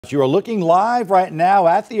You are looking live right now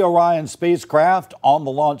at the Orion spacecraft on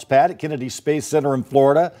the launch pad at Kennedy Space Center in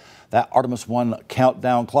Florida. That Artemis 1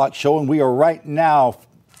 countdown clock showing we are right now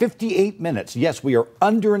 58 minutes. Yes, we are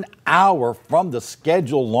under an hour from the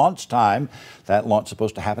scheduled launch time. That launch is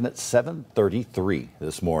supposed to happen at 7:33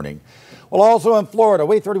 this morning. Well, also in Florida,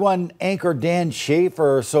 Wave 31 anchor Dan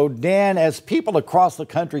Schaefer. So Dan, as people across the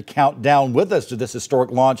country count down with us to this historic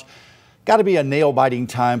launch, got to be a nail-biting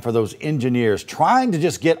time for those engineers trying to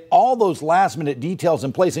just get all those last-minute details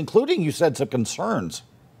in place, including, you said, some concerns.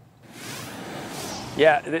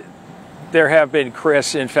 Yeah, there have been,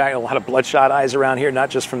 Chris, in fact, a lot of bloodshot eyes around here, not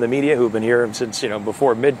just from the media who've been here since,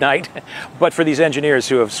 before midnight, but for these engineers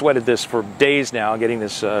who have sweated this for days now, getting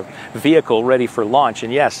this vehicle ready for launch.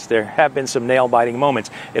 And yes, there have been some nail-biting moments.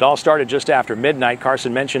 It all started just after midnight.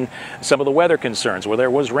 Carson mentioned some of the weather concerns. Well, there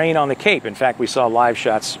was rain on the Cape. In fact, we saw live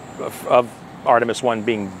shots of Artemis 1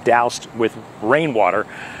 being doused with rainwater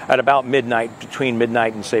at about midnight, between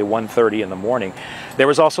midnight and say 1:30 in the morning. There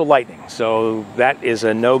was also lightning, so that is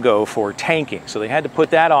a no-go for tanking. So they had to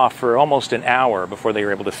put that off for almost an hour before they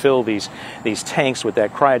were able to fill these tanks with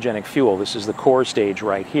that cryogenic fuel. This is the core stage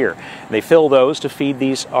right here. And they fill those to feed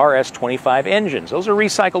these RS-25 engines. Those are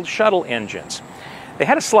recycled shuttle engines. They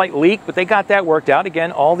had a slight leak, but they got that worked out.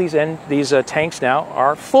 Again, all these tanks now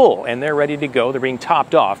are full and they're ready to go. They're being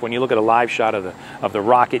topped off. When you look at a live shot of the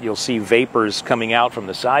rocket, you'll see vapors coming out from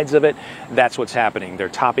the sides of it. That's what's happening. They're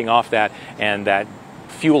topping off that, and that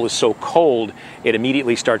fuel is so cold it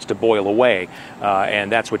immediately starts to boil away,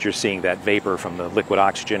 and that's what you're seeing, that vapor from the liquid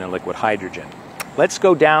oxygen and liquid hydrogen. Let's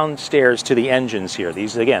go downstairs to the engines here.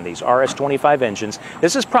 These RS-25 engines.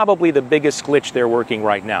 This is probably the biggest glitch they're working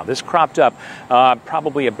right now. This cropped up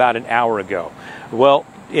probably about an hour ago. Well,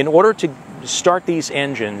 in order to start these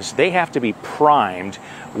engines, they have to be primed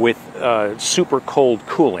with super cold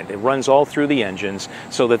coolant. It runs all through the engines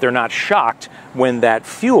so that they're not shocked when that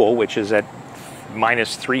fuel, which is at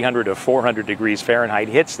minus 300 to 400 degrees Fahrenheit,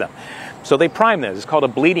 hits them. So they prime this. It's called a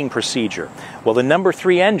bleeding procedure. Well, the number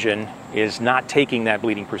 3 engine is not taking that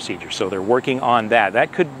bleeding procedure, so they're working on that.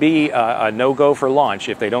 That could be a no-go for launch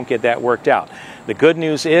if they don't get that worked out. The good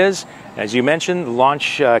news is, as you mentioned, the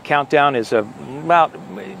launch countdown is about,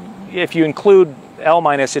 if you include L-,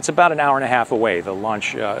 it's about an hour and a half away. The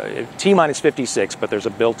launch, T-minus 56, but there's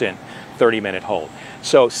a built-in 30-minute hold.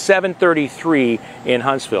 So 7:33 in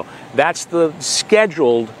Huntsville. That's the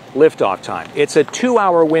scheduled liftoff time. It's a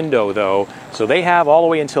 2-hour window, though, so they have all the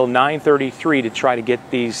way until 9:33 to try to get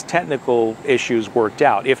these technical issues worked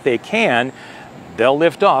out. If they can, they'll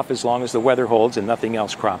lift off as long as the weather holds and nothing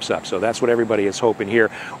else crops up. So that's what everybody is hoping here.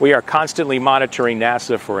 We are constantly monitoring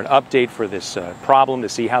NASA for an update for this problem to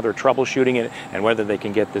see how they're troubleshooting it and whether they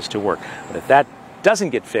can get this to work. But if that doesn't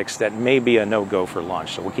get fixed, that may be a no-go for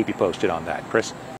launch. So we'll keep you posted on that. Chris?